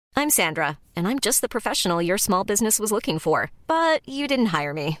I'm Sandra, and I'm just the professional your small business was looking for. But you didn't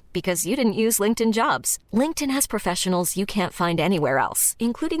hire me because you didn't use LinkedIn Jobs. LinkedIn has professionals you can't find anywhere else,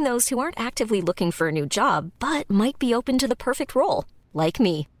 including those who aren't actively looking for a new job, but might be open to the perfect role, like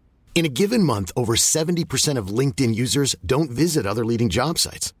me. In a given month, over 70% of LinkedIn users don't visit other leading job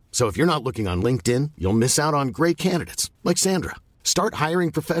sites. So if you're not looking on LinkedIn, you'll miss out on great candidates like Sandra. Start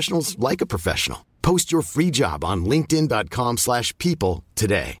hiring professionals like a professional. Post your free job on linkedin.com/people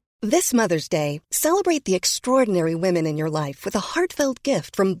today. This Mother's Day, celebrate the extraordinary women in your life with a heartfelt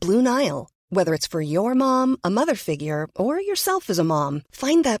gift from Blue Nile. Whether it's for your mom, a mother figure, or yourself as a mom,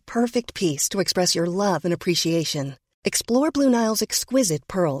 find that perfect piece to express your love and appreciation. Explore Blue Nile's exquisite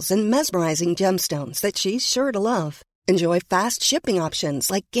pearls and mesmerizing gemstones that she's sure to love. Enjoy fast shipping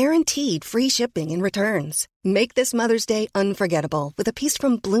options like guaranteed free shipping and returns. Make this Mother's Day unforgettable with a piece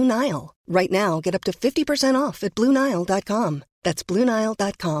from Blue Nile. Right now, get up to 50% off at BlueNile.com. That's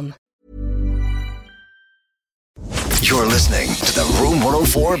BlueNile.com. You're listening to the Room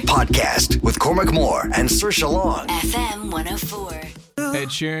 104 podcast with Cormac Moore and Saoirse Long. FM 104. Ed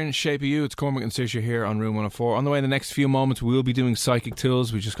Sheeran, Shape of You. It's Cormac and Saoirse here on Room 104. On the way in the next few moments, we'll be doing psychic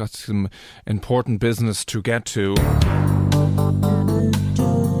tools. We just got some important business to get to.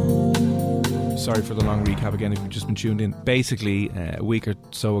 Sorry for the long recap again if you've just been tuned in. Basically, a week or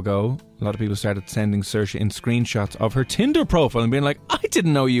so ago, a lot of people started sending Saoirse in screenshots of her Tinder profile and being like, I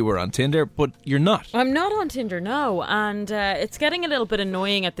didn't know you were on Tinder, but you're not. I'm not on Tinder, no. And it's getting a little bit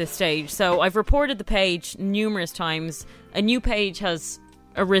annoying at this stage. So I've reported the page numerous times. A new page has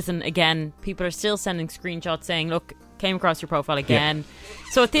arisen again. People are still sending screenshots saying, look, came across your profile again.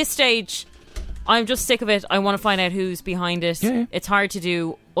 Yeah. So at this stage, I'm just sick of it. I want to find out who's behind it. Yeah. It's hard to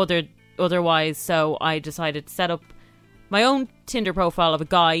do otherwise, so I decided to set up my own Tinder profile of a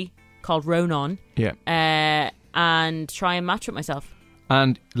guy called Ronan. Yeah. And try and match with myself.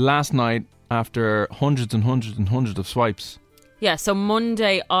 And last night, after hundreds and hundreds and hundreds of swipes. Yeah, so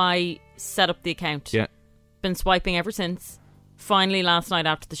Monday I set up the account. Yeah. Been swiping ever since. Finally last night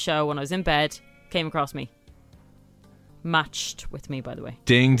after the show when I was in bed, came across me. Matched with me, by the way.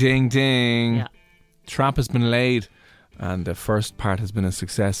 Ding, ding, ding. Yeah. Trap has been laid. And the first part has been a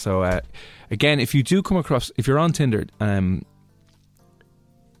success. So, again, if you do come across, if you're on Tinder,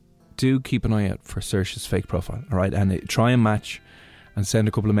 do keep an eye out for Saoirse's fake profile, all right? And try and match and send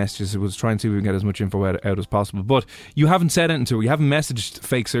a couple of messages. We'll try and see if we can get as much info out as possible. But you haven't said anything to her. You haven't messaged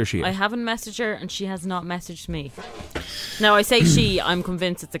fake Saoirse yet. I haven't messaged her and she has not messaged me. Now, I say she, I'm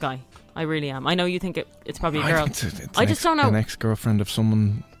convinced it's a guy. I really am. I know you think it's probably a girl. I just don't know. An ex-girlfriend of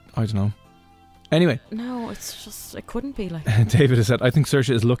someone, I don't know. Anyway. No, it's just, it couldn't be like David has said, I think Saoirse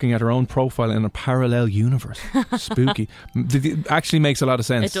is looking at her own profile in a parallel universe. Spooky. It actually makes a lot of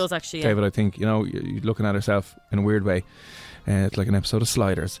sense. It does actually, David, I think, you're looking at herself in a weird way. It's like an episode of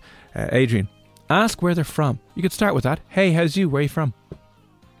Sliders. Adrian, ask where they're from. You could start with that. Hey, how's you? Where are you from?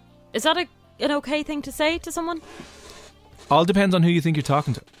 Is that an okay thing to say to someone? All depends on who you think you're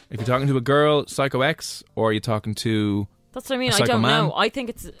talking to. If you're talking to a girl, Psycho X, or are you talking to... That's what I mean. I don't know. I think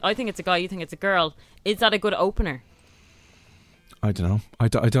it's a guy. You think it's a girl. Is that a good opener? I don't know. I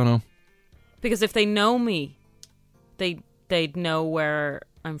don't know. Because if they know me, they'd know where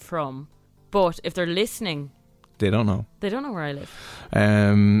I'm from. But if they're listening, they don't know. They don't know where I live.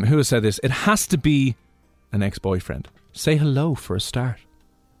 Who has said this? It has to be an ex-boyfriend. Say hello for a start.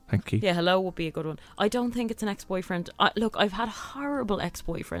 Thank you. Yeah, hello would be a good one. I don't think it's an ex-boyfriend. Look, I've had horrible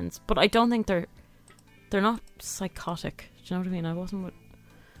ex-boyfriends, but I don't think they're not psychotic. Do you know what I mean? I wasn't with...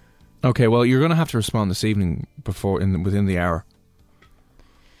 Okay, well, you're going to have to respond this evening within the hour.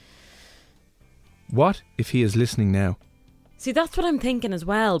 What if he is listening now? See, that's what I'm thinking as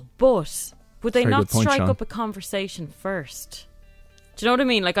well, but would they not strike up a conversation first? Do you know what I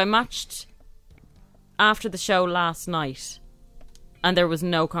mean? Like, I matched after the show last night and there was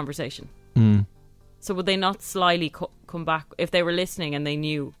no conversation. So would they not slyly come back if they were listening and they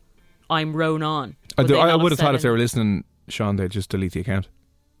knew I'm Ronan? I would have thought if they were listening, Sean, they'd just delete the account.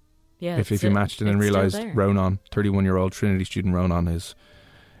 Yeah, if you matched and then realised Ronan, 31-year-old Trinity student Ronan is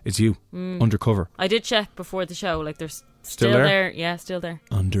you, undercover. I did check before the show, like there's still there. Yeah, still there.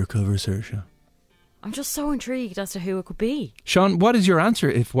 Undercover Saoirse. I'm just so intrigued as to who it could be. Sean, what is your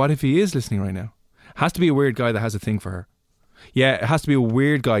answer what if he is listening right now? Has to be a weird guy that has a thing for her. Yeah, it has to be a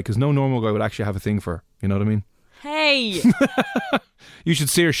weird guy because no normal guy would actually have a thing for her. You know what I mean? Hey! You should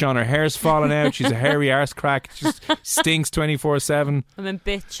see her, Sean. Her hair's falling out. She's a hairy arse crack. She just stinks 24/7. I'm in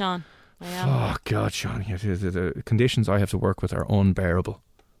bit, Sean. I am. Oh, God, Sean. The conditions I have to work with are unbearable.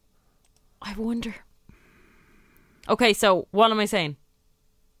 I wonder. Okay, so what am I saying?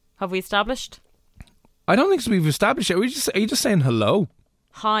 Have we established? I don't think so. We've established it. Are you just saying hello?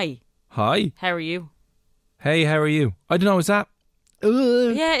 Hi. Hi. How are you? Hey, how are you? I don't know, is that...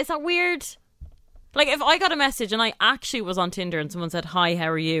 Yeah, is that weird? Like, if I got a message and I actually was on Tinder and someone said, hi, how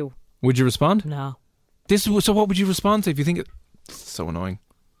are you? Would you respond? No. So what would you respond to if you think it's so annoying?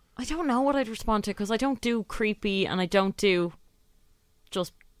 I don't know what I'd respond to because I don't do creepy and I don't do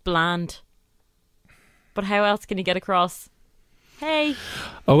just bland. But how else can you get across? Hey.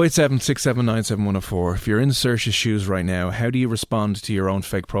 087-679-7104. If you're in Saoirse's shoes right now, how do you respond to your own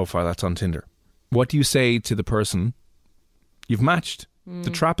fake profile that's on Tinder? What do you say to the person you've matched?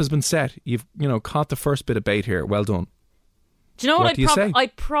 The trap has been set. You've caught the first bit of bait here. Well done. Do you know what do you say?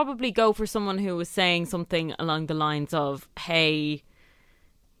 I'd probably go for someone who was saying something along the lines of, hey,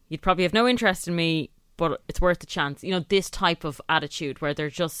 you'd probably have no interest in me, but it's worth a chance. You know, this type of attitude where they're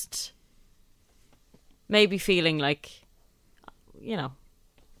just maybe feeling like,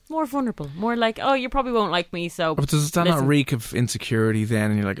 more vulnerable. More like, oh, you probably won't like me, so... But does that not reek of insecurity then?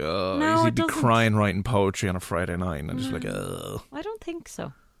 And you're like, oh, no, you'd be doesn't. Crying writing poetry on a Friday night and just like, oh. I don't think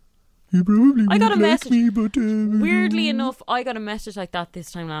so. You probably I got a message. me, but, Weirdly enough, I got a message like that this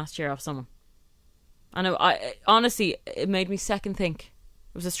time last year off someone. And I honestly, it made me second think.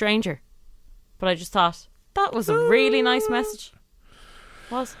 It was a stranger. But I just thought, that was a really nice message.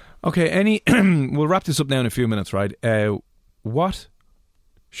 Was. Okay, we'll wrap this up now in a few minutes, right? What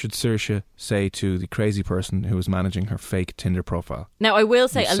should Saoirse say to the crazy person who is managing her fake Tinder profile? Now, I will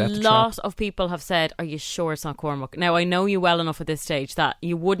say You a set the lot trap. of people have said, are you sure it's not Cormac? Now, I know you well enough at this stage that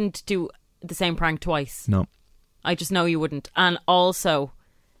you wouldn't do the same prank twice. No. I just know you wouldn't. And also,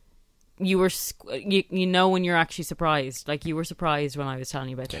 you were, you know when you're actually surprised. Like, you were surprised when I was telling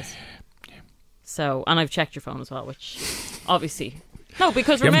you about this. So, and I've checked your phone as well, which obviously... No,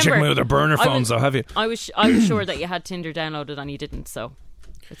 because You remember... haven't checked my other burner phones though, have you? I was sure that you had Tinder downloaded and you didn't, so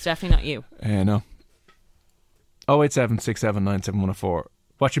it's definitely not you. No. 087-679-7104.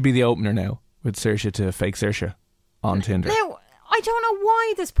 What should be the opener now with Saoirse to fake Saoirse on Tinder? Now, I don't know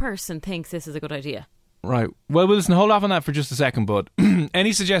why this person thinks this is a good idea. Right. Well, listen, hold off on that for just a second, but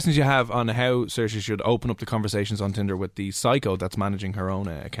any suggestions you have on how Saoirse should open up the conversations on Tinder with the psycho that's managing her own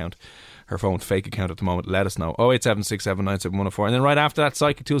account, her phone fake account at the moment, let us know. 087-679-7104. And then right after that,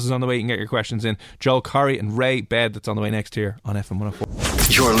 Psychic Tools is on the way. You can get your questions in. Joel Corey and Ray Bed, that's on the way next here on FM 104.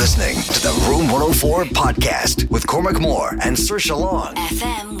 You're listening to the Room 104 podcast with Cormac Moore and Saoirse Long.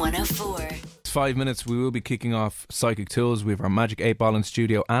 FM 104. 5 minutes, we will be kicking off Psychic Tools. We have our Magic 8 Ball in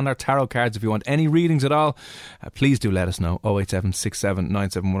studio and our tarot cards. If you want any readings at all, please do let us know.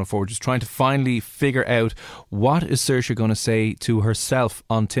 087-679-7104. We're just trying to finally figure out what is Saoirse going to say to herself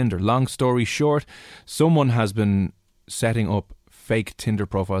on Tinder. Long story short, someone has been setting up fake Tinder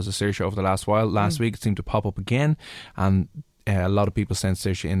profiles of Saoirse over the last while. Last week it seemed to pop up again, and a lot of people sent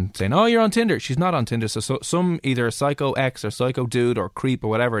Saoirse in saying, oh, you're on Tinder. She's not on Tinder. So some either a psycho ex or psycho dude or creep or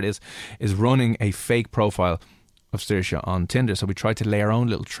whatever it is running a fake profile of Saoirse on Tinder. So we tried to lay our own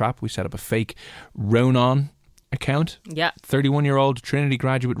little trap. We set up a fake Ronan account. Yeah. 31-year-old Trinity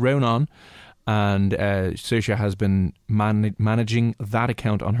graduate Ronan. And Saoirse has been managing that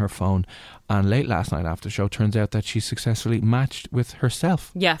account on her phone. And late last night after the show, turns out that she successfully matched with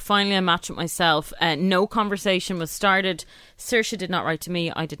herself. Yeah, finally I matched with myself. No conversation was started. Saoirse did not write to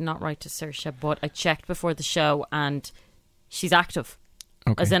me. I did not write to Saoirse, but I checked before the show and she's active.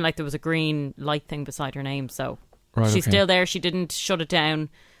 Okay. As in, like, there was a green light thing beside her name. So Right, she's okay. still there. She didn't shut it down.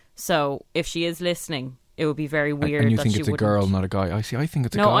 So if she is listening, it would be very weird. And you that think she it's a wouldn't. girl, not a guy. I think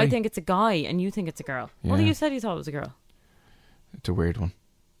it's a guy. No, I think it's a guy and you think it's a girl. Well, Yeah. you said you thought it was a girl. It's a weird one.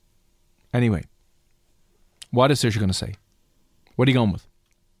 Anyway, what is Saoirse going to say? What are you going with?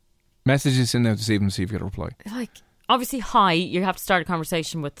 Messages in there this evening to see if you get a reply. Like, obviously, hi. You have to start a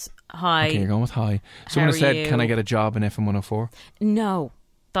conversation with hi. Okay, you're going with hi. Someone How has said, are can I you? get a job in FM 104? No,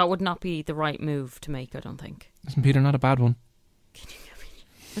 that would not be the right move to make, I don't think. Isn't Peter not a bad one?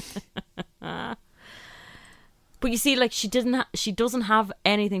 But you see, like, she doesn't have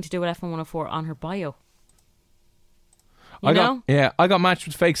anything to do with FM 104 on her bio. You know? I got matched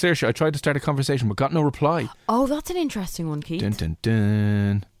with fake Saoirse. I tried to start a conversation but got no reply. Oh, that's an interesting one, Keith. Dun dun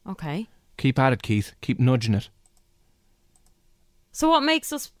dun. Okay. Keep at it, Keith. Keep nudging it. So what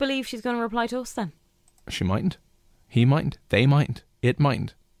makes us believe she's going to reply to us then? She mightn't. He mightn't. They mightn't. It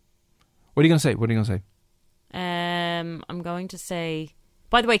mightn't. What are you going to say? What are you going to say? I'm going to say...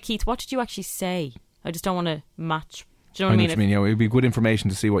 By the way, Keith, what did you actually say? I just don't want to match. Do you know I what I know mean? what you mean. Yeah, it would be good information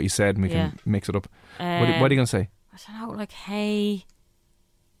to see what you said and we Yeah. can mix it up. What are you going to say? I don't know, like, hey,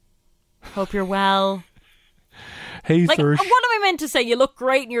 hope you're well. Hey, Like, Saoirse. what am I meant to say? You look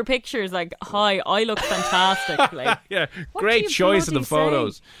great in your pictures. Like, hi, I look fantastic. Like, Yeah, What great do you choice in the bloody say?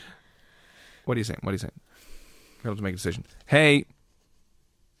 photos. What are you saying? What are you saying? You have to make a decision. Hey,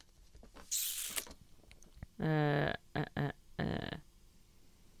 You're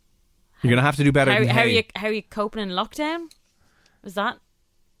going to have to do better than How hey. are you coping in lockdown? Is that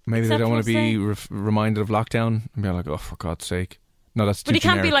Maybe they don't want to be acceptable reminded of lockdown and be like, oh, for God's sake. No, that's too But you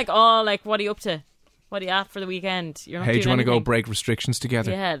can't be generic. like, oh, like, what are you up to? What are you at for the weekend? You're not Hey, do doing you want to go anything. break restrictions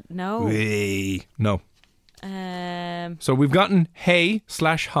together? Yeah, no. No. So we've gotten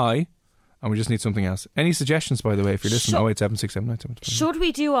hey/hi, and we just need something else. Any suggestions, by the way, if you're listening? 0876797. Should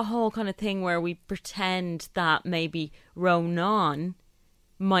we do a whole kind of thing where we pretend that maybe Ronan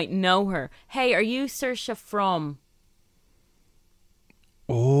might know her? Hey, are you Saoirse from?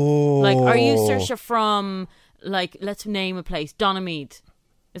 Oh. Like, are you Saoirse from, like, let's name a place, Donamead?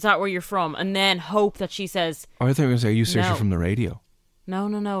 Is that where you're from? And then hope that she says, Oh, I thought you were going to say, are you Saoirse No. from the radio?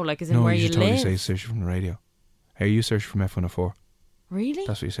 no, like, is in No, where you you should totally live? say Saoirse from the radio. Hey, are you Saoirse from F104? Really?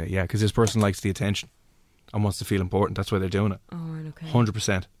 That's what you say, yeah, because this person likes the attention and wants to feel important. That's why they're doing it. Oh, right, okay.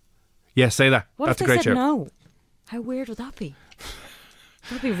 100%. Yeah, say that. What That's if a they great said show. no? How weird would that be?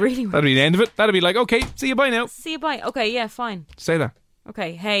 That'd be really weird. That'd be the end of it. That'd be like, okay, see you, bye now. See you, bye. Okay, yeah, fine. Say that.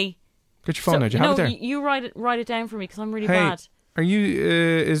 Okay, hey. Get your phone out. Do you have it there? You write it down for me because I'm really Hey, bad. are you,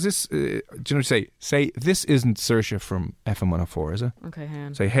 is this, do you know what you say? Say, this isn't Saoirse from FM104, is it? Okay, hang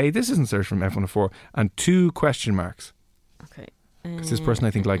on. Say, hey, this isn't Saoirse from F104, and 2 question marks. Okay. Because this person,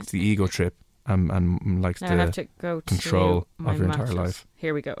 I think, likes the ego trip and likes Now I have the to go control to my of your entire matches. life.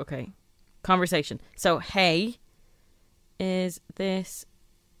 Here we go. Okay. Conversation. So, hey, is this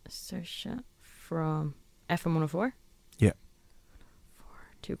Saoirse from FM 104? Yeah.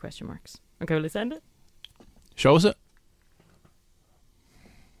 2 question marks. Okay, will I send it? Show us it.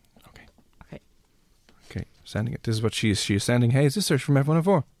 Okay. Okay. Okay, sending it. This is what she is sending. Hey, is this Saoirse from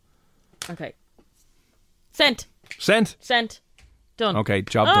F104? Okay. Sent. Sent. Done. Okay,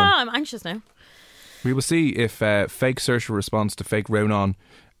 job Oh, done. I'm anxious now. We will see if fake Saoirse responds to fake Ronan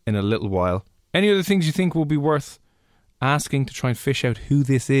in a little while. Any other things you think will be worth asking to try and fish out who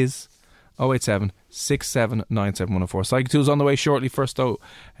this is? 087 6797 104. Psychic Tools on the way shortly. First, though,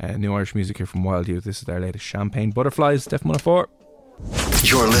 new Irish music here from Wild Youth. This is their latest Champagne Butterflies, Steph 104.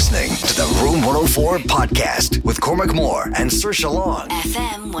 You're listening to the Room 104 podcast with Cormac Moore and Saoirse Long.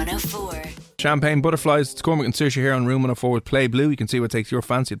 FM 104. Champagne Butterflies. It's Cormac and Saoirse here on Room 104 with Play Blue. You can see what takes your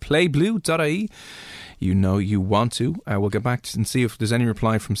fancy at playblue.ie. You know you want to. We'll get back and see if there's any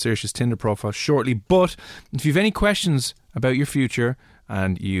reply from Saoirse's Tinder profile shortly. But if you have any questions about your future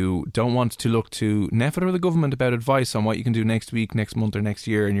and you don't want to look to NPHET or the government about advice on what you can do next week, next month or next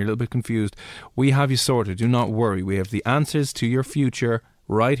year, and you're a little bit confused, we have you sorted. Do not worry. We have the answers to your future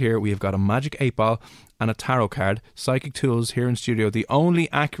right here. We have got a magic 8-ball and a tarot card. Psychic Tools here in studio. The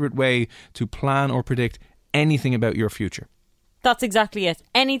only accurate way to plan or predict anything about your future. That's exactly it.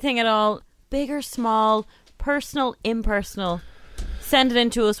 Anything at all, big or small, personal, impersonal, send it in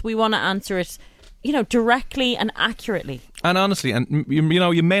to us. We want to answer it, directly and accurately. And honestly, and you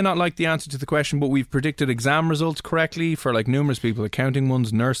may not like the answer to the question, but we've predicted exam results correctly for like numerous people, accounting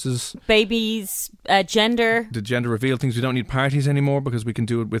ones, nurses, babies, gender. The gender reveal things. We don't need parties anymore because we can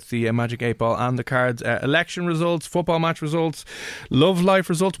do it with the magic 8-ball and the cards. Election results, football match results, love life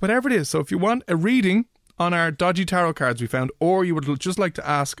results, whatever it is. So if you want a reading on our dodgy tarot cards we found, or you would just like to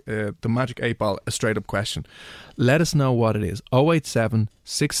ask the magic 8-ball a straight up question, let us know what it is. 087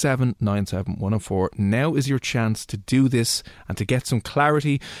 6797 104. Now is your chance to do this and to get some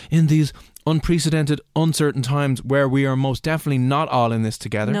clarity in these unprecedented, uncertain times where we are most definitely not all in this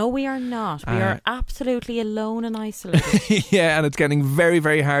together. No, we are not. We are absolutely alone and isolated. Yeah, and it's getting very,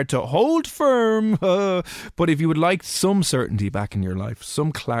 very hard to hold firm. But if you would like some certainty back in your life,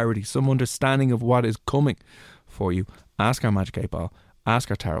 some clarity, some understanding of what is coming for you, ask our magic 8-ball, ask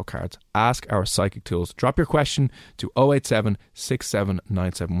our tarot cards, ask our psychic tools. Drop your question to 087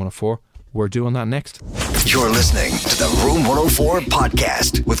 6797 104. We're doing that next. You're listening to the Room 104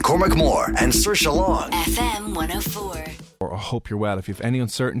 podcast with Cormac Moore and Saoirse Long. FM 104. I hope you're well. If you have any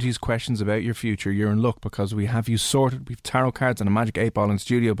uncertainties, questions about your future, you're in luck because we have you sorted. We've tarot cards and a magic 8-ball in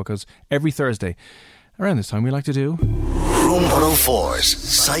studio because every Thursday around this time we like to do Room 104's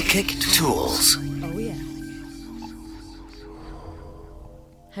Psychic Tools. Oh yeah.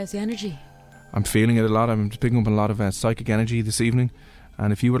 How's the energy? I'm feeling it a lot. I'm picking up a lot of psychic energy this evening.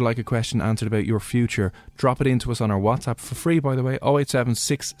 And if you would like a question answered about your future, drop it into us on our WhatsApp for free, by the way, 087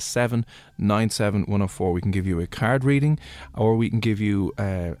 6797 104. We can give you a card reading or we can give you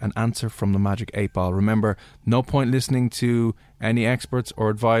an answer from the magic 8-ball. Remember, no point listening to any experts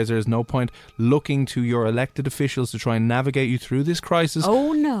or advisors, no point looking to your elected officials to try and navigate you through this crisis.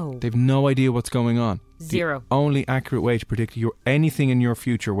 Oh no. They've no idea what's going on. Zero. The only accurate way to predict anything in your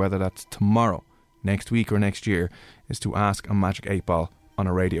future, whether that's tomorrow, next week or next year, is to ask a magic 8-ball on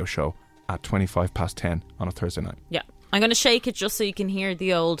a radio show. at 10:25 on a Thursday night. Yeah. I'm going to shake it just so you can hear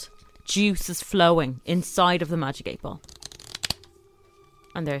the old juices flowing inside of the Magic 8 Ball.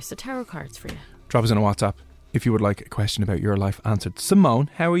 And there's the tarot cards for you. Drop us in a WhatsApp if you would like a question about your life answered. Simone,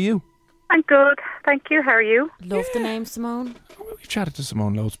 how are you? I'm good, thank you. How are you? Love the name Simone. We've chatted to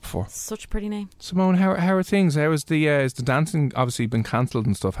Simone loads before. Such a pretty name. Simone, how are things? How is the dancing obviously been cancelled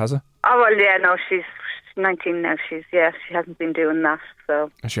and stuff, has it? Oh, well, yeah, no, she's 19 now. She hasn't been doing that,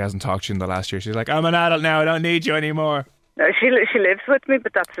 so... And she hasn't talked to you in the last year. She's like, I'm an adult now, I don't need you anymore. No, she lives with me,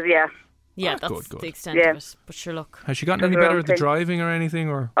 but that's, yeah. Yeah, Oh, that's good. the extent Yeah. of it. But sure, look. Has she gotten any Does her better own at the thing. driving or anything?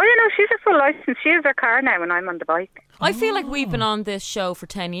 Or Oh, yeah, no, she's a full license. She has her car now and I'm on the bike. I feel like we've been on this show for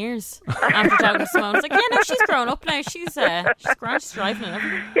 10 years after talking to Simone. It's like, yeah, no, she's grown up now. She's grand, she's driving and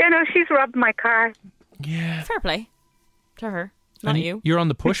everything. Yeah, no, she's robbed my car. yeah. Fair play to her, not And you. You're on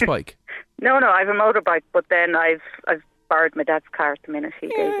the push bike. No, I have a motorbike, but then I've borrowed my dad's car at the minute. He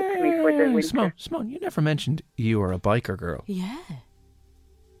gave it to me for the winter. Simone, you never mentioned you were a biker girl. Yeah.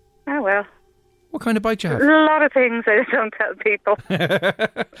 Oh, well. What kind of bike do you A have? lot of things I don't tell people.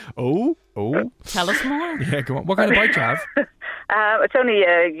 Oh. Tell us more. Yeah, go on. What kind of bike do you have? It's only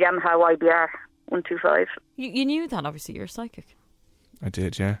a Yamaha YBR 125. You knew that, obviously. You're psychic. I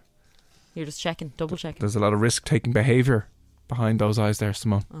did, yeah. You're just checking, double checking. There's a lot of risk-taking behaviour behind those eyes there,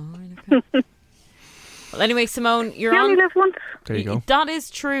 Simone. Oh, right, okay. Well, anyway, Simone, you're You on. only live once. There you go. That is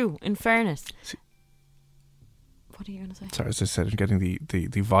true, in fairness. What are you going to say? Sorry, as I said, I'm getting the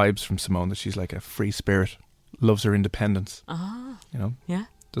vibes from Simone that she's like a free spirit, loves her independence. Ah, You know, yeah,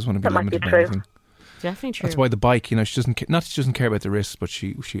 doesn't want to be That might be limited by true. anything. definitely true. That's why the bike, you know, she doesn't not she doesn't care about the risks, but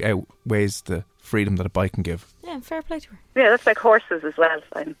she outweighs the freedom that a bike can give. Yeah, fair play to her. Yeah, that's like horses as well.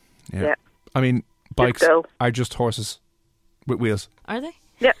 Yeah. I mean, bikes go. are just horses with wheels. Are they?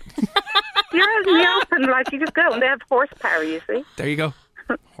 Yeah. You're out in the open, like, you just go and they have horsepower, you see. There you go.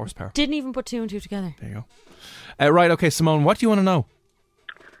 Horsepower. Didn't even put two and two together. There you go. Right, okay, Simone, what do you want to know?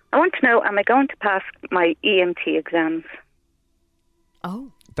 I want to know, am I going to pass my EMT exams?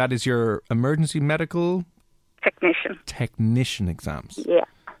 Oh, That is your emergency medical technician exams. Yeah.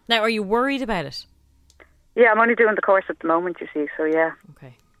 now are you worried about it? Yeah, I'm only doing the course at the moment, you see, so yeah.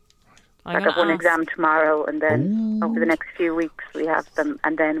 Okay. I have one exam tomorrow, and then over the next few weeks we have them,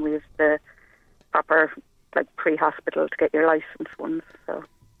 and then we have the proper, like, pre-hospital to get your licence ones, so...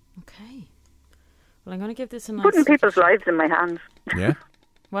 Okay. Well, I'm going to give this a nice... Putting people's lives in my hands. Yeah?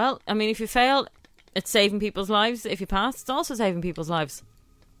 Well, I mean, if you fail, it's saving people's lives. If you pass, it's also saving people's lives.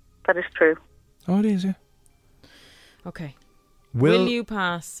 That is true. Oh, it is, yeah. Okay. Will you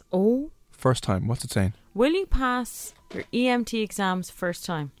pass... Oh. First time, what's it saying? Will you pass your EMT exams first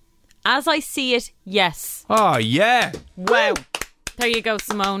time? As I see it, yes. Oh, yeah. Wow. There you go,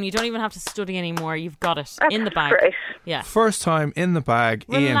 Simone. You don't even have to study anymore. You've got it That's in the bag. great. Yeah. First time in the bag,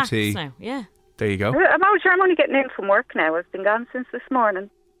 Relax EMT. now. Yeah. There you go. I'm only getting in from work now. I've been gone since this morning.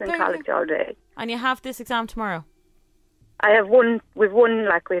 In There you college all day. And you have this exam tomorrow. I have one. We've one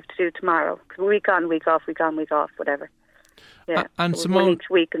like we have to do tomorrow. 'Cause week on, week off, week on, week off, whatever. Yeah. And So we've one Simone- each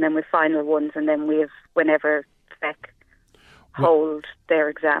week, and then we final ones, and then we have whenever SEC hold their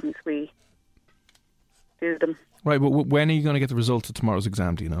exams, we do them. Right, but when are you going to get the results of tomorrow's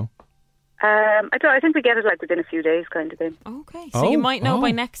exam, do you know? I think we get it like within a few days, kind of thing. Okay. So you might know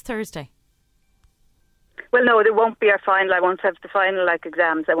by next Thursday. Well, no, it won't be our final. I won't have the final like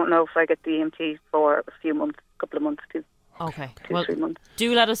exams. I won't know if I get the EMT for a few months, couple of months, too. Okay. 2-3 months.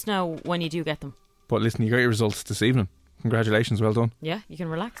 Do let us know when you do get them. But listen, you got your results this evening. Congratulations, well done. Yeah, you can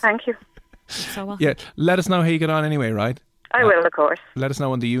relax. Thank you. So well. Yeah, let us know how you get on anyway, right? I will, of course. Let us know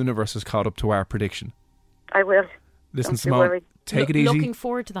when the universe has caught up to our prediction. I will. Listen, Don't be Simone, worried. take it easy. Looking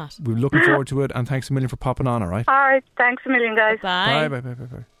forward to that. We're looking forward to it, and thanks a million for popping on, all right? All right. Thanks a million, guys. Bye. Bye.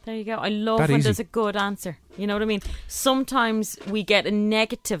 There you go. I love That when easy. there's a good answer. You know what I mean? Sometimes we get a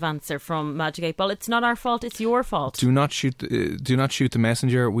negative answer from Magic 8 Ball. It's not our fault. It's your fault. Do not shoot the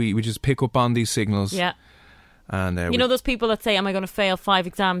messenger. We just pick up on these signals. Yeah. And You know those people that say, am I going to fail 5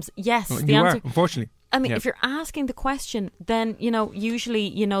 exams? Yes, the you answer. are, unfortunately. I mean, Yeah. if you're asking the question, then, usually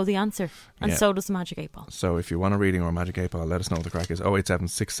you know the answer. And Yeah. so does the Magic 8 Ball. So if you want a reading or a Magic 8 Ball, let us know what the crack is. 087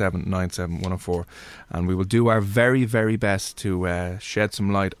 67 97 104. And we will do our very, very best to shed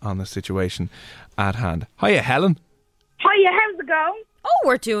some light on the situation at hand. Hiya, Helen. Hiya, how's it going? Oh,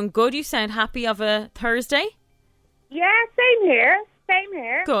 we're doing good. You sound happy of a Thursday. Yeah, same here. Same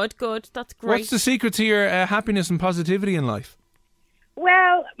here. Good. That's great. What's the secret to your happiness and positivity in life?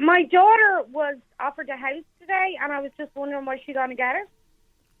 Well, my daughter was offered a house today, and I was just wondering was she going to get it?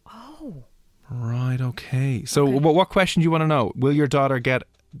 Oh. Right, okay. So what question do you want to know? Will your daughter get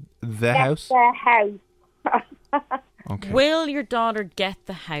the house? The house. Okay. Will your daughter get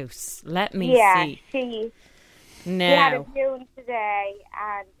the house? Let me Yeah, see. she had Now. a viewing today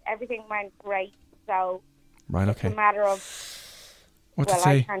and everything went great. So Right, it's a okay. matter of, What to well,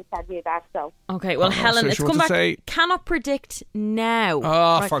 say? I can't tell you that, so. Okay, well, Oh, Helen, so it's she come wants back. to say- Cannot predict now.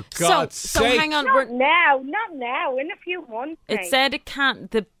 Oh, for God's so sake. hang on. Not now, in a few months. It mate. said it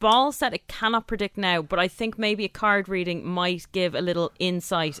can't. The ball said it cannot predict now, but I think maybe a card reading might give a little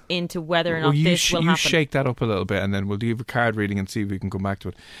insight into whether or not you this will you happen. shake that up a little bit, and then we'll do a card reading and see if we can come back to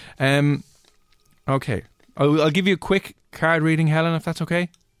it. Okay. I'll give you a quick card reading, Helen, if that's okay.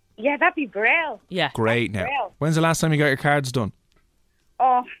 Yeah, that'd be brilliant. Yeah. Great. Now, Real. when's the last time you got your cards done?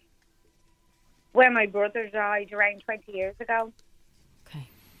 Oh, when my brother died around 20 years ago. Okay.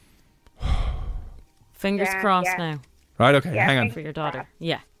 Fingers Yeah, crossed yeah. now Right. Okay. Yeah, Hang on. thank- for your daughter.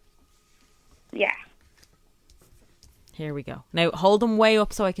 Yeah. Yeah. Here we go. Now hold them way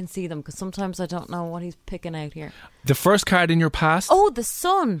up so I can see them, because sometimes I don't know what he's picking out here. The first card in your past. Oh, the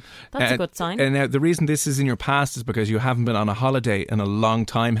sun. That's a good sign. And now the reason this is in your past is because you haven't been on a holiday in a long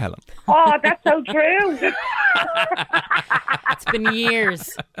time, Helen. Oh, that's so true. It's been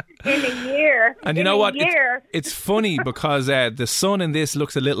years. In a year. And you In know a what? Year. It's funny because the sun in this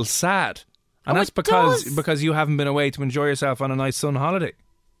looks a little sad, and Oh, that's it because does. you haven't been away to enjoy yourself on a nice sun holiday.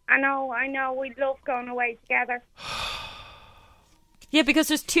 I know. We'd love going away together. Yeah, because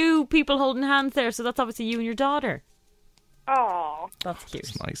there's two people holding hands there, so that's obviously you and your daughter. Oh, That's cute.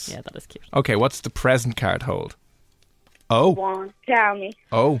 That's nice. Yeah, that is cute. Okay, what's the present card hold? Oh, go on, tell me.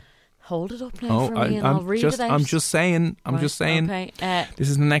 oh, Hold it up now oh! for me, and I'll read it out. I'm just saying. I'm Right, just saying. Okay. This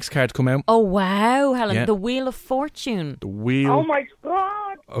is the next card to come out. Oh wow, Helen, Yeah. the Wheel of Fortune. The Wheel Oh my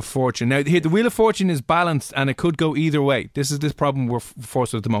God. of Fortune. Now, here, the Wheel of Fortune is balanced, and it could go either way. This is this problem we're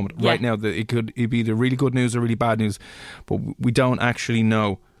forced with at the moment. Yeah. Right now, it'd be either really good news or really bad news, but we don't actually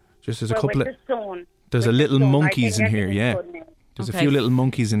know. Just there's a Well, couple with of the sun. there's With a the little sun, I monkeys think in here. everything's Yeah, good news. there's a Okay. few little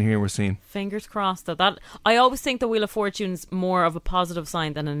monkeys in here we're seeing. Fingers crossed that I always think the Wheel of Fortune's more of a positive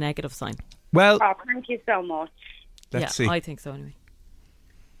sign than a negative sign. Well, Oh, thank you so much. let's yeah, see. I think so anyway.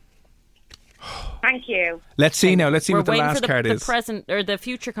 Thank you. Let's see now. Let's see We're what the waiting last for card the is. present or the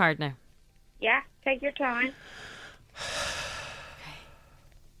future card now. Yeah, take your time.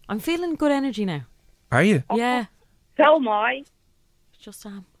 I'm feeling good energy now. Are you? Yeah, So am I. just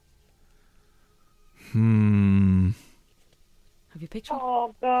Have you picked one?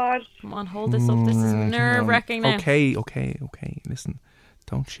 Oh, God. Come on, hold this up. This is nerve wracking now. Okay. Listen,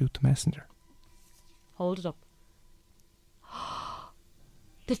 don't shoot the messenger. Hold it up.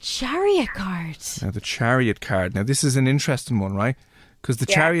 The Chariot card. Now, the Chariot card. Now, this is an interesting one, right? Because the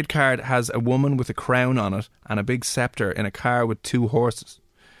Yeah. Chariot card has a woman with a crown on it and a big scepter in a car with two horses.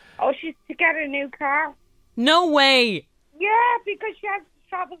 Oh, she's to get a new car. No way. Yeah, because she has to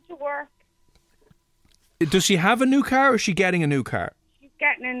travel to work. Does she have a new car or is she getting a new car? She's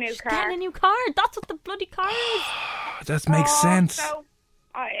getting a new She's car. getting a new card. That's what the bloody card is. That makes Oh, sense. So,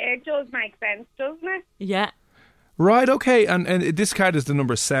 it does make sense, doesn't it? Yeah. Right, okay. And this card is the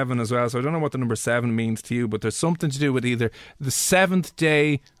number 7 as well, so I don't know what the number 7 means to you, but there's something to do with either the 7th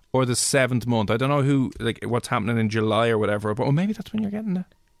day or the 7th month. I don't know what's happening in July or whatever, but maybe that's when you're getting it.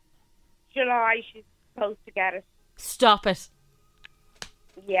 July, she's supposed to get it. Stop it.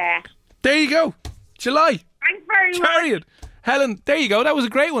 Yeah. There you go. July. Thanks very much. Chariot. Helen, there you go. That was a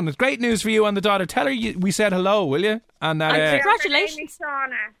great one. It's great news for you and the daughter. Tell her we said hello, will you? And that And Her name congratulations. is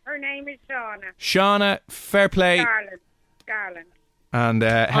Shauna. Her name is Shauna. Shauna, fair play. Garland. And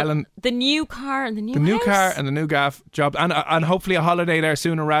Helen, The new car and the new the new house. car and the new gaff job. And hopefully a holiday there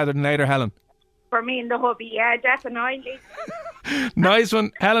sooner rather than later, Helen. For me and the hubby, yeah, definitely. Nice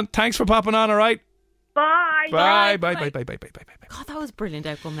one. Helen, thanks for popping on, all right? Bye. Bye. God, that was a brilliant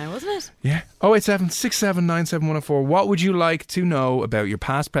outcome now, wasn't it? Yeah. 087 6797 104. What would you like to know about your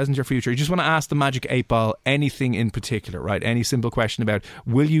past, present, or future? You just want to ask the Magic 8 Ball anything in particular, right? Any simple question about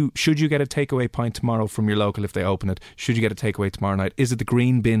should you get a takeaway pint tomorrow from your local if they open it? Should you get a takeaway tomorrow night? Is it the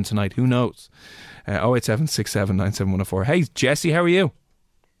green bin tonight? Who knows? 087 6797 104. Hey, Jessie, how are you?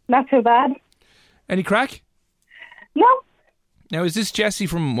 Not too bad. Any crack? No. Now, is this Jessie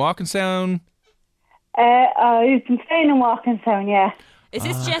from Walkinstown? I've been staying in Walkinstown, yeah. Is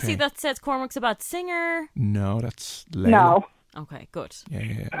this Jessie okay. that says Cormac's a bad singer? No, that's Layla. No. Okay, good.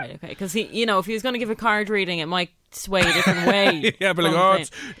 Yeah. Right, okay. Because if he was going to give a card reading, it might sway a different way. Yeah, but from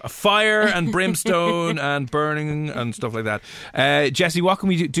it's a fire and brimstone and burning and stuff like that. Jessie, what can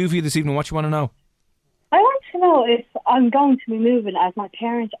we do for you this evening? What you want to know? I want to know if I'm going to be moving as my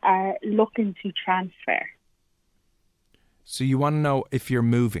parents are looking to transfer. So you want to know if you're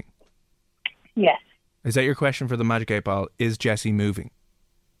moving? Yes. Is that your question for the Magic 8 Ball? Is Jessie moving?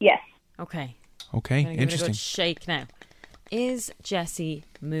 Yes. Okay. Okay, Give it a interesting. good shake now. Is Jessie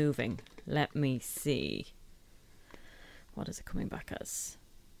moving? Let me see. What is it coming back as?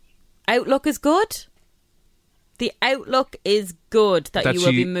 Outlook is good. The outlook is good that you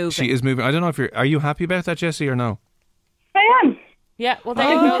will be moving. She is moving. I don't know if are you happy about that, Jessie, or no? I am. Yeah, well, there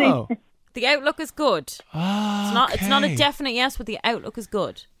you go. Oh. The outlook is good. Oh, It's not a definite yes, but the outlook is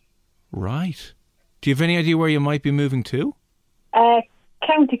good. Right. Do you have any idea where you might be moving to?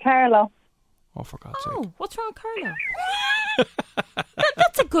 County Carlow. Oh, for God's Oh, sake. what's wrong with Carlo?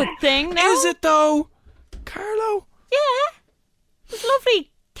 That's a good thing, no? Is it though? Carlo? Yeah. There's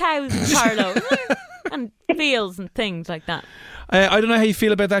lovely cows in Carlo. And fields and things like that. I don't know how you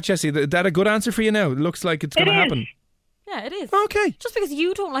feel about that, Jessie. Is that a good answer for you now? It looks like it's going to happen. Yeah, it is. Okay. Just because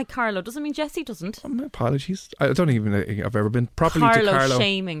you don't like Carlo doesn't mean Jessie doesn't. My apologies. I don't even think I've ever been properly to Carlo.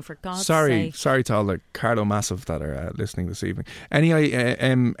 Shaming, for God's sake. Sorry to all the Carlo Massive that are listening this evening. Any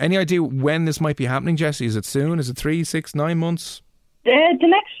idea when this might be happening, Jessie? Is it soon? Is it 3, 6, 9 months? The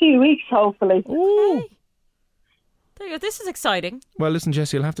next few weeks, hopefully. Ooh. There you go. This is exciting. Well, listen,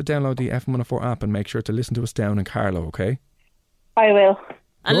 Jessie, you'll have to download the FM104 app and make sure to listen to us down in Carlo, okay? I will.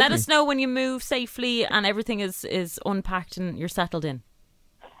 And let Lovely. us know when you move safely and everything is unpacked and you're settled in.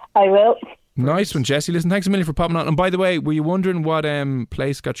 I will. Nice one, Jessie. Listen, thanks a million for popping on. And by the way, were you wondering what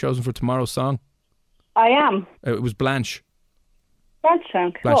place got chosen for tomorrow's song? I am. It was Blanche.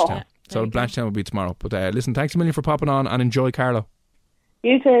 Blanchetown. Cool. Blanchetown. So Blanchetown will be tomorrow. But listen, thanks a million for popping on and enjoy Carlo.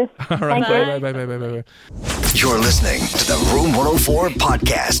 You too. All right, Bye. bye. You're listening to the Room 104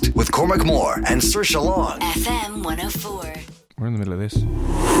 podcast with Cormac Moore and Saoirse Long. FM 104. We're in the middle of this.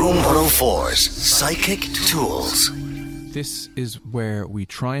 Room 104's Psychic Tools. This is where we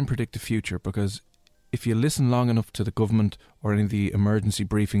try and predict the future, because if you listen long enough to the government or any of the emergency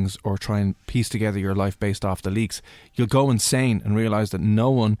briefings or try and piece together your life based off the leaks, you'll go insane and realise that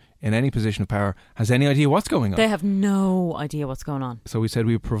no one in any position of power has any idea what's going on. They have no idea what's going on. So we said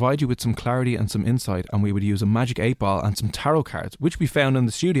we would provide you with some clarity and some insight, and we would use a magic 8-ball and some tarot cards, which we found in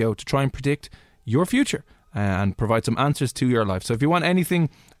the studio, to try and predict your future and provide some answers to your life. So if you want anything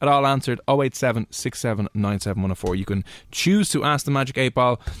at all answered, 087 67 97 104. You can choose to ask the magic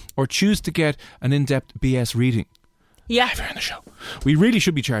 8-ball or choose to get an in-depth BS reading. Yeah. Live here in the show. We really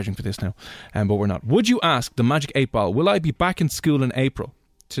should be charging for this now, but we're not. Would you ask the magic 8-ball, will I be back in school in April?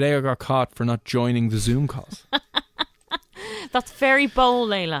 Today I got caught for not joining the Zoom calls. That's very bold,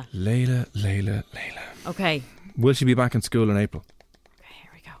 Layla. Layla. Okay. Will she be back in school in April?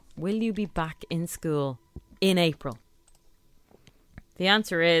 Here we go. Will you be back in school in April? The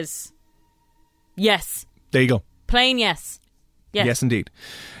answer is yes. There you go. Plain yes. Yes, indeed.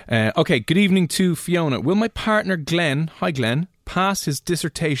 Okay, good evening to Fiona. Will my partner Glenn, hi Glenn, pass his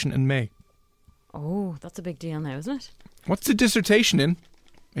dissertation in May? Oh, that's a big deal now, isn't it? What's the dissertation in?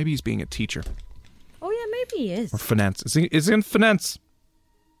 Maybe he's being a teacher. Oh yeah, maybe he is. Or finance. Is he in finance?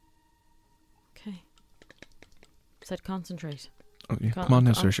 Okay. Said concentrate. Oh, yeah. Come on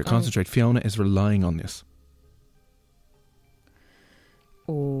now, Saoirse, concentrate. Fiona is relying on this.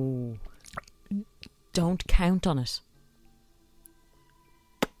 Oh. Don't count on it.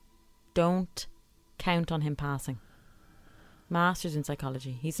 Don't count on him passing. Masters in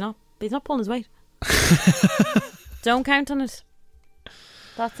psychology. He's not pulling his weight. Don't count on it.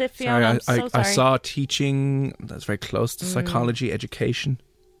 That's it, Fiona. Sorry, I'm so sorry. I saw teaching that's very close to psychology education.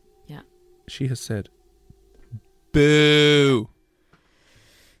 Yeah. She has said, boo.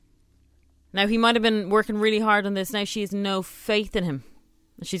 Now, he might have been working really hard on this. Now she has no faith in him.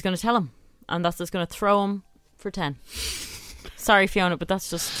 She's going to tell him. And that's just going to throw him for 10. Sorry, Fiona, but that's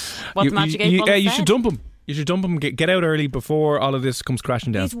just what the Magic 8 Ball you said. should dump him. You should dump him. Get out early before all of this comes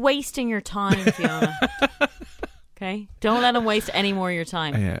crashing down. He's wasting your time, Fiona. Okay? Don't let him waste any more of your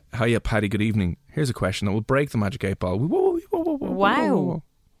time. Hiya, Paddy. Good evening. Here's a question that will break the Magic 8 Ball. Wow.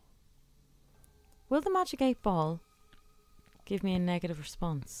 Will the Magic 8 Ball give me a negative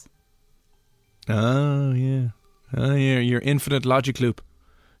response? Oh, yeah. Your infinite logic loop.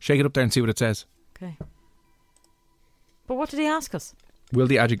 Shake it up there and see what it says. Okay. But what did he ask us? Will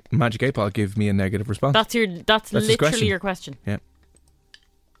the Magic 8 Ball give me a negative response? That's literally question. your question. Yeah.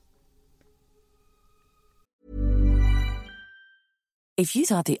 If you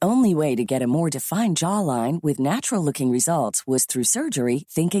thought the only way to get a more defined jawline with natural-looking results was through surgery,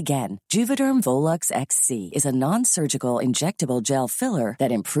 think again. Juvederm Volux XC is a non-surgical injectable gel filler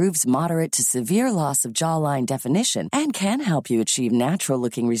that improves moderate to severe loss of jawline definition and can help you achieve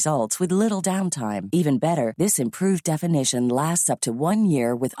natural-looking results with little downtime. Even better, this improved definition lasts up to 1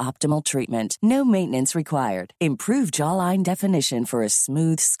 year with optimal treatment. No maintenance required. Improve jawline definition for a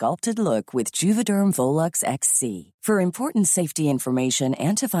smooth, sculpted look with Juvederm Volux XC. For important safety information information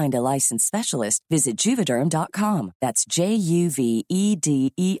and to find a licensed specialist, visit Juvederm.com. That's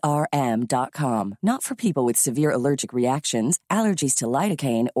JUVEDERM.com. Not for people with severe allergic reactions, allergies to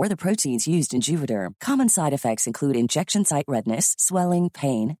lidocaine, or the proteins used in Juvederm. Common side effects include injection site redness, swelling,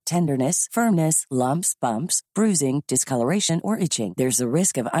 pain, tenderness, firmness, lumps, bumps, bruising, discoloration, or itching. There's a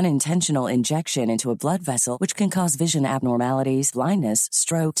risk of unintentional injection into a blood vessel, which can cause vision abnormalities, blindness,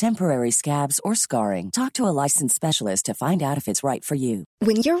 stroke, temporary scabs, or scarring. Talk to a licensed specialist to find out if it's right for you.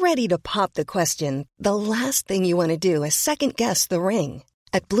 When you're ready to pop the question, the last thing you want to do is second-guess the ring.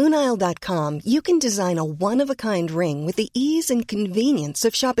 At BlueNile.com, you can design a one-of-a-kind ring with the ease and convenience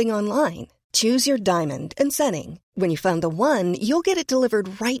of shopping online. Choose your diamond and setting. When you find the one, you'll get it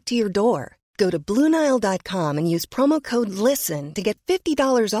delivered right to your door. Go to BlueNile.com and use promo code LISTEN to get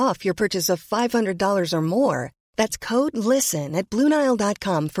 $50 off your purchase of $500 or more. That's code LISTEN at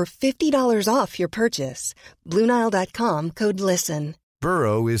BlueNile.com for $50 off your purchase. BlueNile.com, code LISTEN.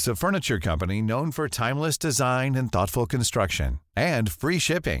 Burrow is a furniture company known for timeless design and thoughtful construction, and free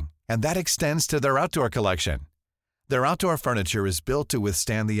shipping, and that extends to their outdoor collection. Their outdoor furniture is built to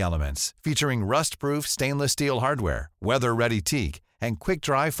withstand the elements, featuring rust-proof stainless steel hardware, weather-ready teak, and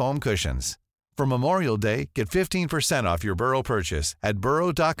quick-dry foam cushions. For Memorial Day, get 15% off your Burrow purchase at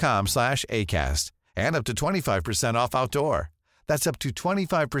burrow.com/ACAST, and up to 25% off outdoor. That's up to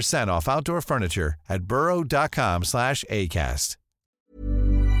 25% off outdoor furniture at burrow.com/ACAST.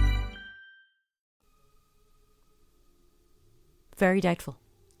 Very doubtful.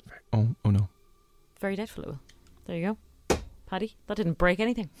 Oh no. Very doubtful, it will. There you go. Paddy, that didn't break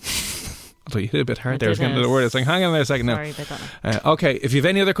anything. I thought you hit a bit hard there. I was getting a little worried. I was like, hang on there a second now. Sorry about that. Okay, if you have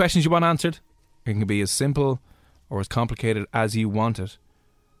any other questions you want answered, it can be as simple or as complicated as you want it.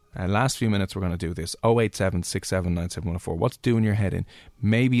 Last few minutes we're going to do this. 087 6797 What's doing your head in?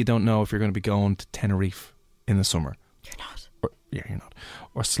 Maybe you don't know if you're going to be going to Tenerife in the summer. You're not. You're not.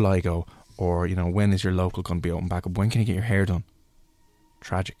 Or Sligo. Or, when is your local going to be open back up? When can you get your hair done?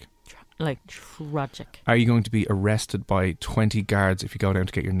 Tragic. Tragic. Are you going to be arrested by 20 guards if you go down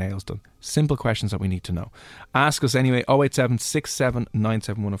to get your nails done? Simple questions that we need to know. Ask us anyway. 087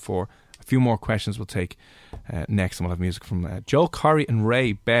 6797 A few more questions we'll take next, and we'll have music from Joel Corry and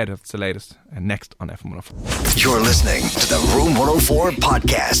Ray Bed. That's the latest. Next on FM 104. You're listening to the Room 104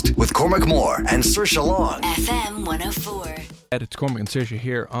 podcast with Cormac Moore and Saoirse Long. FM 104. It's Cormac and Saoirse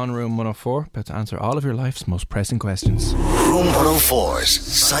here on Room 104, about to answer all of your life's most pressing questions. Room 104's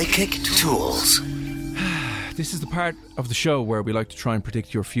Psychic Tools. This is the part of the show where we like to try and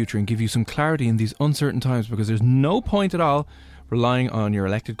predict your future and give you some clarity in these uncertain times, because there's no point at all relying on your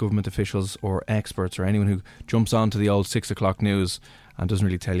elected government officials or experts or anyone who jumps onto the old 6 o'clock news and doesn't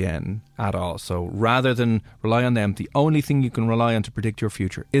really tell you at all. So rather than rely on them, the only thing you can rely on to predict your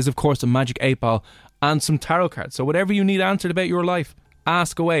future is, of course, a magic 8-ball and some tarot cards. So whatever you need answered about your life,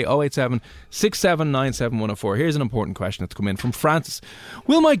 ask away. 087 6797 104. Here's an important question that's come in from Francis.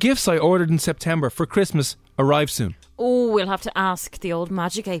 Will my gifts I ordered in September for Christmas arrive soon? Oh, we'll have to ask the old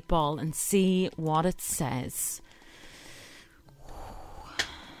magic 8-ball and see what it says.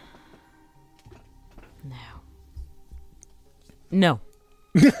 No.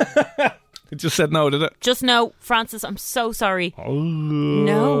 It just said no, did it? Just no. Francis, I'm so sorry. Oh,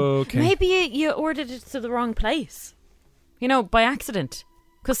 no. Okay. Maybe you ordered it to the wrong place. By accident.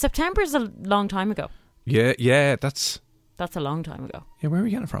 Because September is a long time ago. Yeah, that's a long time ago. Yeah, where are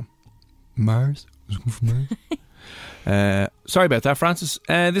we getting it from? Mars. From Mars. Sorry about that, Francis.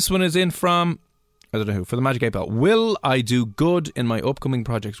 This one is in from, I don't know who, for the Magic 8 Ball. Will I do good in my upcoming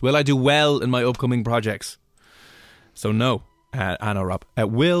projects? Will I do well in my upcoming projects? So no. I know, Rob.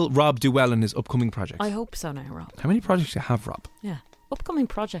 Will Rob do well in his upcoming projects? I hope so now, Rob. How many projects do you have, Rob? Yeah. Upcoming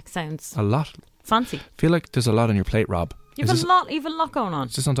project sounds a lot. Fancy. I feel like there's a lot on your plate, Rob. You've a lot going on.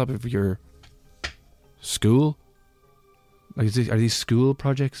 Is this on top of your school? Are these school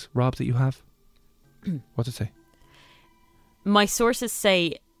projects, Rob, that you have? What's it say? My sources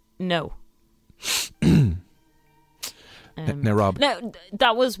say no. Now, Rob. No,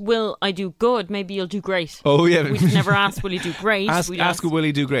 that was will I do good? Maybe you'll do great. Oh, yeah. We never asked will you do great. Ask will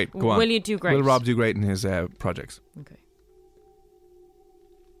he do great? Go on. Will you do great? Will Rob do great in his projects? Okay.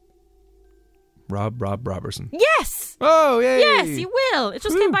 Rob Robertson. Yes! Oh, yay! Yes, you will. It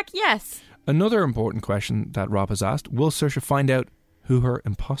just came back yes. Another important question that Rob has asked. Will Saoirse find out who her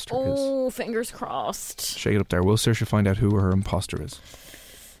imposter is? Oh, fingers crossed. Shake it up there. Will Saoirse find out who her imposter is?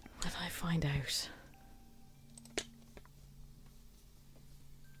 Will I find out?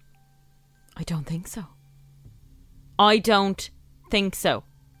 I don't think so. I don't think so.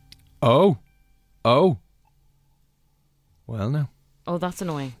 Oh. Well, now. Oh, that's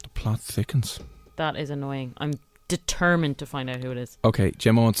annoying. The plot thickens. That is annoying. I'm determined to find out who it is. Okay,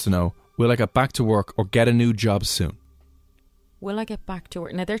 Gemma wants to know, will I get back to work or get a new job soon? Will I get back to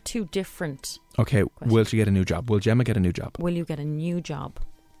work? Now, they're two different Okay, questions. will she get a new job? Will Gemma get a new job? Will you get a new job?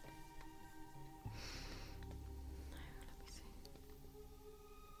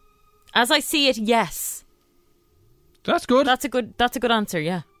 As I see it, yes. That's good. That's a good answer,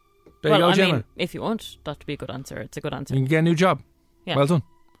 yeah. There you go, I Gemma. mean, if you want that to be a good answer, it's a good answer. You can get a new job. Yeah. Well done.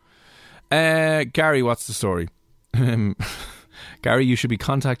 Gary, what's the story? Gary, you should be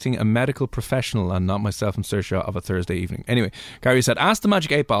contacting a medical professional and not myself and Saoirse of a Thursday evening. Anyway, Gary said, ask the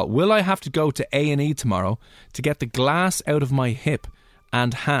Magic 8 Ball, will I have to go to A&E tomorrow to get the glass out of my hip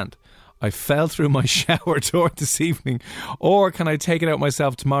and hand? I fell through my shower door this evening. Or can I take it out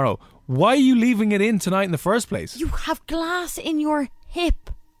myself tomorrow? Why are you leaving it in tonight in the first place? You have glass in your hip.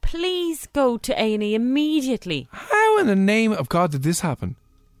 Please go to A&E immediately. How in the name of God did this happen?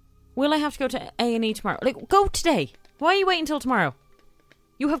 Will I have to go to A&E tomorrow? Like, go today. Why are you waiting until tomorrow?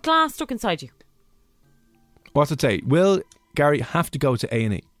 You have glass stuck inside you. What's it say? Will Gary have to go to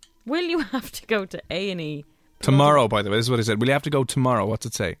A&E? Will you have to go to A&E? Tomorrow, by the way. This is what he said. Will you have to go tomorrow? What's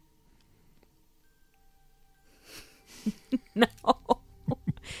it say? No.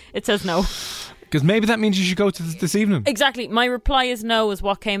 It says no. Because maybe that means you should go to this evening. Exactly. My reply is no, is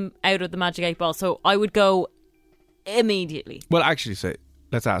what came out of the Magic 8 Ball. So I would go immediately. Well, actually,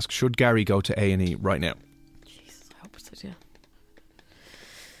 let's ask, should Gary go to A&E right now? Jesus, I hope it's yeah.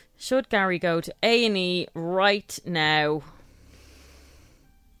 Should Gary go to A&E right now?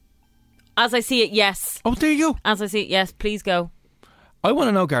 As I see it, yes. Oh, there you go. As I see it, yes. Please go. I want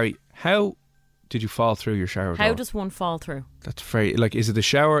to know, Gary, how did you fall through your shower door? How does one fall through? That's very, like, is it a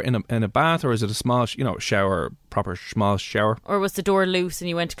shower in a bath, or is it a small, shower, proper small shower? Or was the door loose and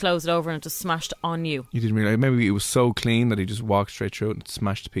you went to close it over and it just smashed on you? You didn't realise. Maybe it was so clean that he just walked straight through it and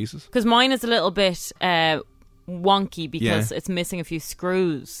smashed to pieces. Because mine is a little bit wonky because it's missing a few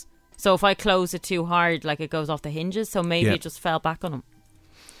screws. So if I close it too hard, like, it goes off the hinges. So maybe it just fell back on him.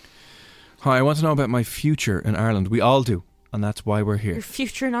 Hi, I want to know about my future in Ireland. We all do. And that's why we're here. Your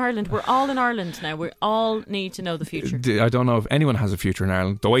future in Ireland. We're all in Ireland now. We all need to know the future. I don't know if anyone has a future in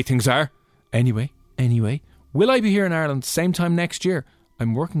Ireland, the way things are. Anyway, will I be here in Ireland same time next year?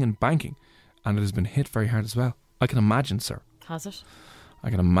 I'm working in banking, and it has been hit very hard as well. I can imagine, sir. Has it? I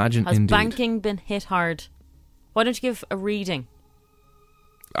can imagine, Has indeed. banking been hit hard? Why don't you give a reading?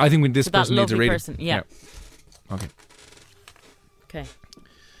 I think this to that person needs a lovely reading. person. Yeah. Okay. Okay.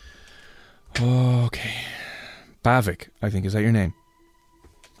 Bavik, I think, is that your name?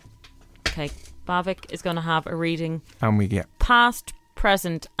 Okay. Bavik is going to have a reading. And we get past,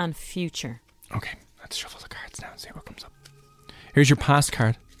 present, and future. Okay, let's shuffle the cards now and see what comes up. Here's your past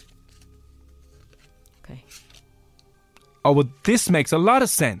card. Okay. Oh, well, this makes a lot of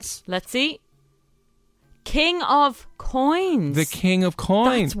sense. Let's see. King of Coins. The King of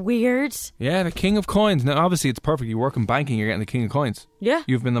Coins. That's weird. Yeah, the King of Coins. Now, obviously, it's perfect. You work in banking, you're getting the King of Coins. Yeah.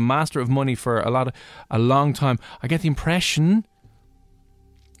 You've been the master of money for a long time. I get the impression,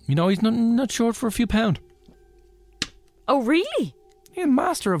 he's not short for a few pound. Oh, really? Yeah,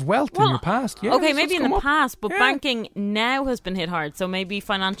 master of wealth in your past. Yeah, okay, maybe in the past, but Yeah. banking now has been hit hard, so maybe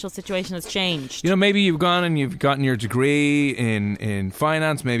financial situation has changed. Maybe you've gone and you've gotten your degree in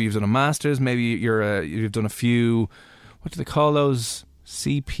finance. Maybe you've done a master's. Maybe you've done a few, what do they call those?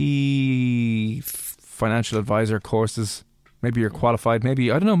 CP financial advisor courses. Maybe you're qualified.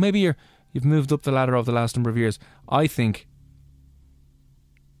 Maybe, I don't know, maybe you've moved up the ladder over the last number of years. I think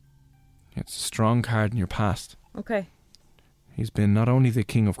it's a strong card in your past. Okay. He's been not only the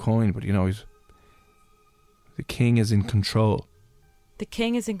King of Coin, but he's the King is in control. The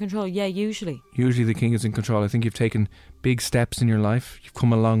King is in control, yeah, usually. Usually the King is in control. I think you've taken big steps in your life. You've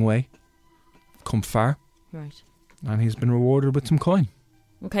come a long way. Come far. Right. And he's been rewarded with some coin.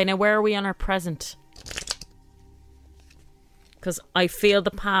 Okay, now where are we on our present? Because I feel the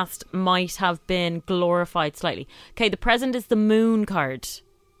past might have been glorified slightly. Okay, the present is the Moon card.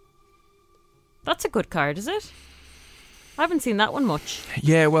 That's a good card, is it? I haven't seen that one much.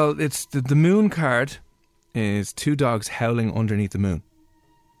 Yeah, well, it's the Moon card is two dogs howling underneath the moon.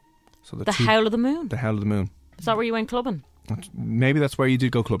 So the Howl of the Moon? The Howl of the Moon. Is that where you went clubbing? Maybe that's where you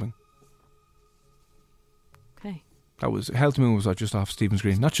did go clubbing. Okay. That was Howl of the Moon was just off Stephen's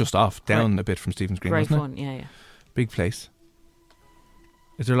Green. Not just off, down a bit from Stephen's Green, Great wasn't fun, it? yeah. Big place.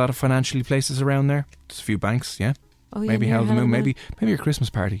 Is there a lot of financially places around there? There's a few banks, yeah? Oh, yeah. Maybe Howl of the Moon. Maybe your Christmas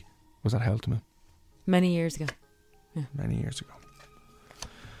party was at Howl of the Moon. Many years ago. Yeah. Many years ago.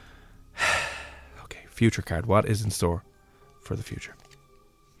 Okay, future card. What is in store for the future?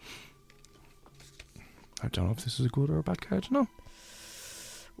 I don't know if this is a good or a bad card. No.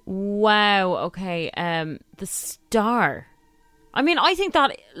 Wow, okay. The star. I mean, I think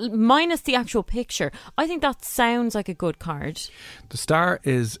that, minus the actual picture, I think that sounds like a good card. The star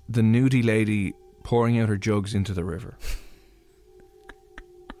is the nudie lady pouring out her jugs into the river.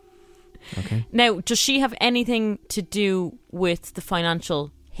 Okay. Now, does she have anything to do with the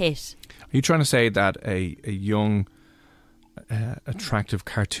financial hit? Are you trying to say that a young, attractive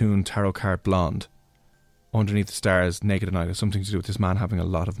cartoon tarot card blonde underneath the stars, naked at night, has something to do with this man having a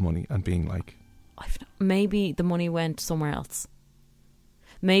lot of money and being like... Maybe the money went somewhere else.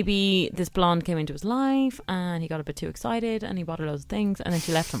 Maybe this blonde came into his life and he got a bit too excited and he bought her loads of things and then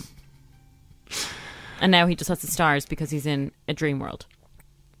she left him. And now he just has the stars because he's in a dream world.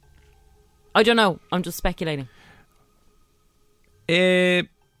 I don't know. I'm just speculating. There's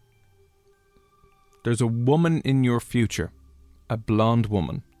a woman in your future, a blonde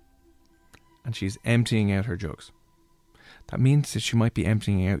woman, and she's emptying out her jugs. That means that she might be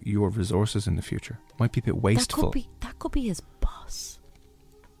emptying out your resources in the future. Might be a bit wasteful. That could be his boss.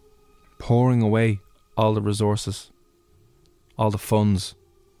 Pouring away all the resources, all the funds.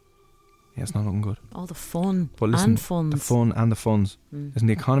 Yeah, it's not looking good. All the fun but listen, and funds. The fun and the funds. Listen,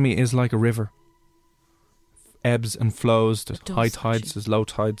 the economy is like a river. Ebbs and flows. There's high tides, there's low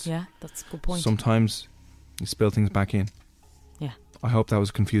tides. Yeah, that's a good point. Sometimes you spill things back in. Yeah. I hope that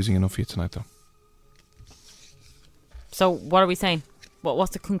was confusing enough for you tonight, though. So, what are we saying?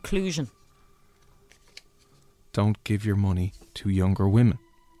 What's the conclusion? Don't give your money to younger women.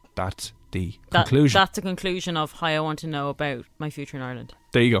 That's the conclusion. That's the conclusion of how I want to know about my future in Ireland.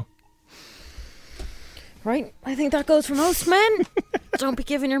 There you go. Right, I think that goes for most men. Don't be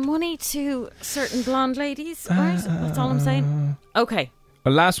giving your money to certain blonde ladies, right? That's all I'm saying. Okay. A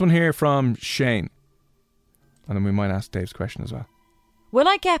last one here from Shane. And then we might ask Dave's question as well. Will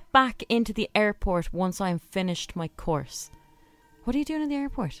I get back into the airport once I'm finished my course? What are you doing in the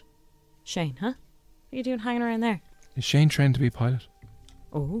airport? Shane, huh? What are you doing hanging around there? Is Shane trained to be a pilot?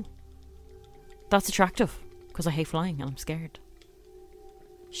 Oh. That's attractive, because I hate flying and I'm scared.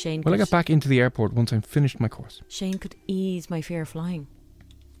 Shane. Will I get back into the airport once I'm finished my course? Shane could ease my fear of flying.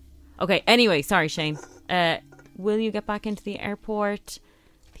 Okay, anyway, sorry, Shane. Will you get back into the airport?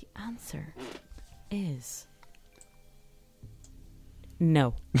 The answer is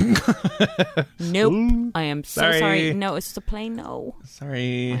no. Nope. Ooh, I am so sorry. No, it's just a plain no.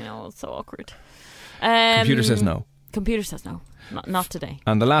 Sorry. I know, it's so awkward. Computer says no. Computer says no. Not today.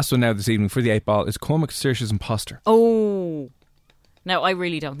 And the last one now this evening for the 8 ball is Cormac Saoirse's Imposter. Oh. No, I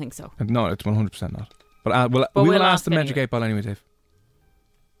really don't think so. No, it's 100% not. But we will ask the Magic 8 ball anyway, Dave.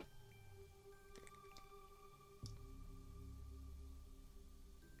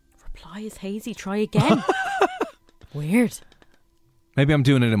 Reply is hazy. Try again. Weird. Maybe I'm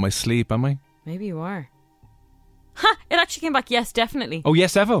doing it in my sleep, am I? Maybe you are. Ha! It actually came back. Yes, definitely. Oh,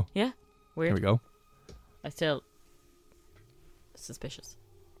 yes, Evo. Yeah. Weird. Here we go. I still suspicious.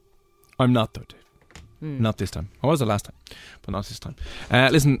 I'm not though, Dave. Not this time. I was the last time, but not this time.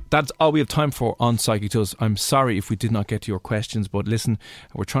 Listen, that's all we have time for on Psychic Tools. I'm sorry if we did not get to your questions, but listen,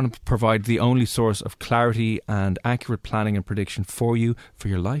 we're trying to provide the only source of clarity and accurate planning and prediction for you, for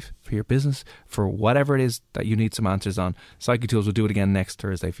your life, for your business, for whatever it is that you need some answers on. Psychic Tools will do it again next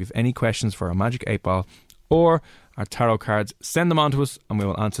Thursday. If you have any questions for our Magic 8 Ball or our tarot cards, send them on to us and we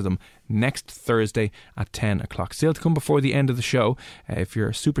will answer them next Thursday at 10 o'clock. Still to come before the end of the show, if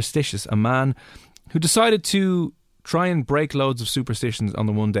you're superstitious, a man who decided to try and break loads of superstitions on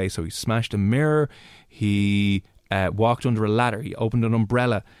the one day. So he smashed a mirror, he walked under a ladder, he opened an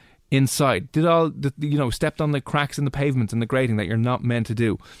umbrella inside, did all the, stepped on the cracks in the pavement and the grating that you're not meant to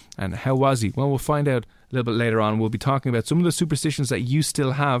do. And how was he? Well, we'll find out a little bit later on. We'll be talking about some of the superstitions that you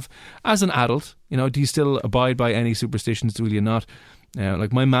still have as an adult. Do you still abide by any superstitions? Will you not?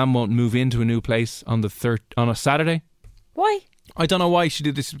 Like my mum won't move into a new place on a Saturday. Why? I don't know why she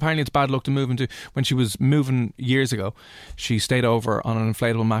did this. Apparently it's bad luck to move into. When she was moving years ago, she stayed over on an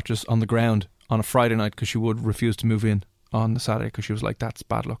inflatable mattress on the ground on a Friday night because she would refuse to move in on the Saturday because she was like, that's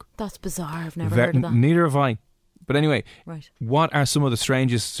bad luck. That's bizarre. I've never heard of that. Neither have I. But anyway, right. What are some of the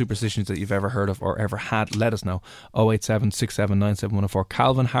strangest superstitions that you've ever heard of or ever had? Let us know. 087 67 97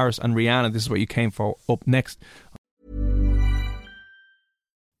 Calvin Harris and Rihanna, this is what you came for. Up next.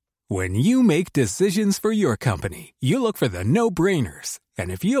 When you make decisions for your company, you look for the no-brainers.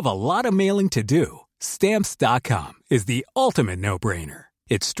 And if you have a lot of mailing to do, Stamps.com is the ultimate no-brainer.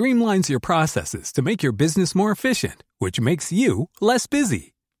 It streamlines your processes to make your business more efficient, which makes you less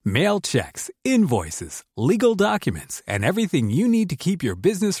busy. Mail checks, invoices, legal documents, and everything you need to keep your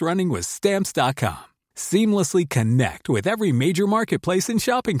business running with Stamps.com. Seamlessly connect with every major marketplace and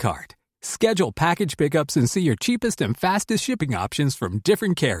shopping cart. Schedule package pickups and see your cheapest and fastest shipping options from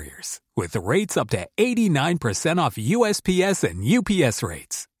different carriers, with rates up to 89% off USPS and UPS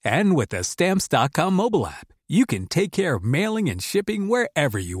rates. And with the Stamps.com mobile app, you can take care of mailing and shipping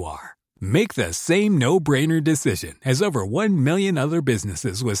wherever you are. Make the same no-brainer decision as over 1 million other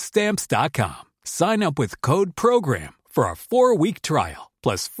businesses with Stamps.com. Sign up with code PROGRAM for a 4-week trial,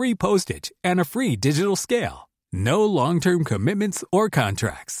 plus free postage and a free digital scale. No long-term commitments or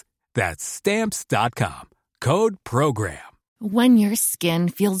contracts. That's Stamps.com. Code PROGRAM. When your skin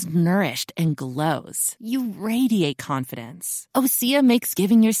feels nourished and glows, you radiate confidence. Osea makes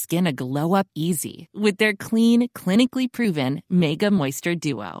giving your skin a glow-up easy with their clean, clinically proven Mega Moisture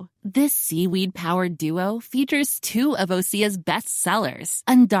Duo. This seaweed-powered duo features 2 of Osea's best sellers,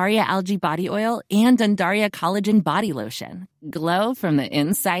 Undaria Algae Body Oil and Undaria Collagen Body Lotion. Glow from the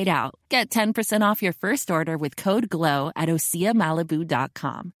inside out. Get 10% off your first order with code GLOW at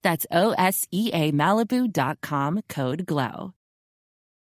OseaMalibu.com. That's OSEA Malibu.com, code GLOW.